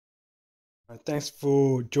Thanks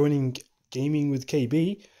for joining Gaming with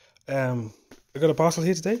KB. I got a parcel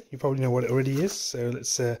here today. You probably know what it already is, so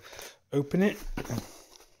let's open it.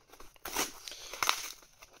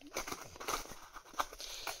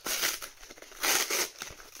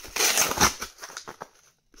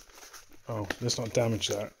 Oh, let's not damage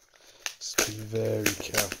that. Let's be very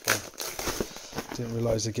careful. Didn't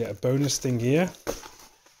realise I get a bonus thing here.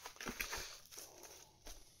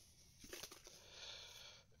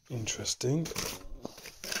 Interesting.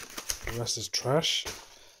 The rest is trash.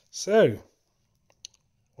 So,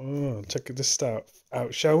 check this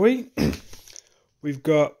out, shall we? We've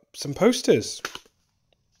got some posters.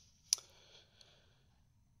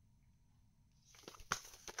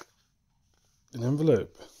 An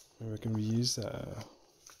envelope. Maybe I can reuse that.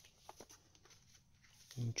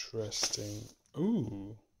 Interesting.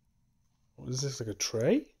 Ooh. What is this, like a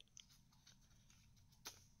tray?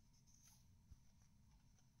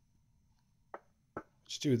 What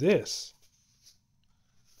do you do with this?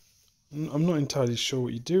 I'm not entirely sure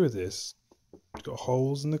what you do with this. It's got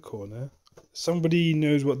holes in the corner. Somebody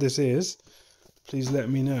knows what this is. Please let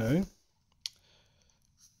me know.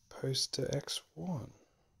 Poster X1.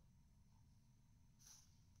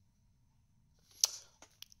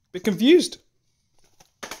 Bit confused.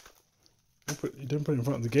 You don't put it in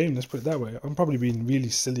front of the game, let's put it that way. I'm probably being really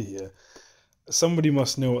silly here. Somebody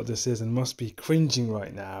must know what this is and must be cringing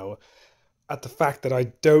right now at the fact that I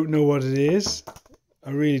don't know what it is. I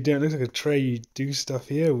really don't. It looks like a tray you do stuff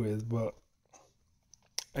here with, but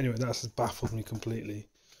anyway, that's just baffled me completely.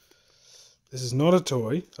 This is not a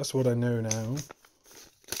toy. That's what I know now.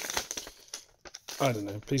 I don't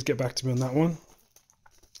know. Please get back to me on that one.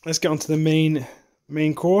 Let's get on to the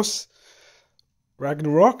main course.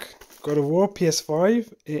 Ragnarok, God of War,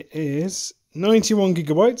 PS5. It is 91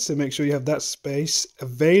 gigabytes, so make sure you have that space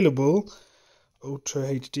available. Ultra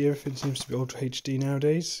HD, everything seems to be Ultra HD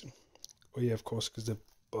nowadays. Well, yeah, of course, because they're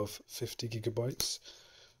above 50 gigabytes.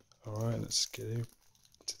 Alright, let's get into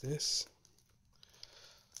this.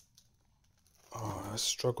 Oh, I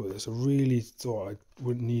struggle with this. I really thought I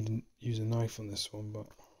wouldn't need to use a knife on this one, but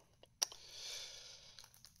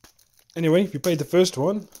anyway, if you played the first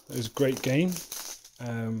one, it was a great game.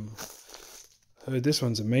 Heard this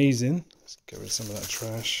one's amazing. Let's get rid of some of that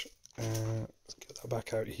trash. Let's get that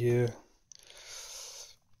back out here.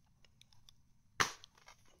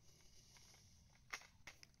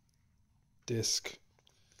 Disc.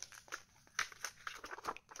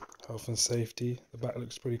 Health and safety. The back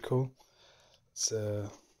looks pretty cool. Let's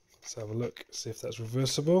have a look, see if that's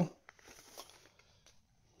reversible.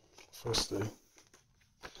 Firstly,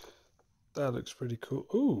 that looks pretty cool.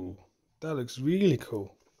 Ooh, that looks really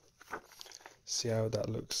cool. See how that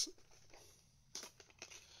looks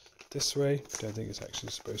this way. Don't think it's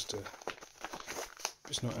actually supposed to.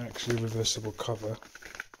 It's not actually a reversible cover.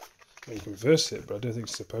 Well, you can reverse it, but I don't think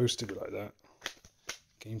it's supposed to be like that.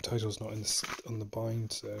 Game title's not in on the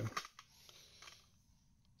bind,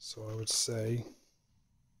 so I would say.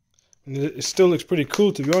 And it still looks pretty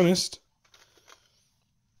cool, to be honest.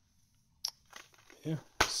 Yeah,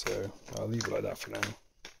 so I'll leave it like that for now.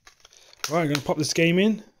 Right, I'm going to pop this game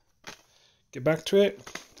in, get back to it,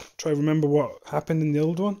 try to remember what happened in the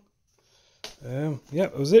old one. Yeah,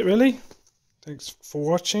 that was it really. Thanks for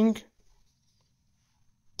watching.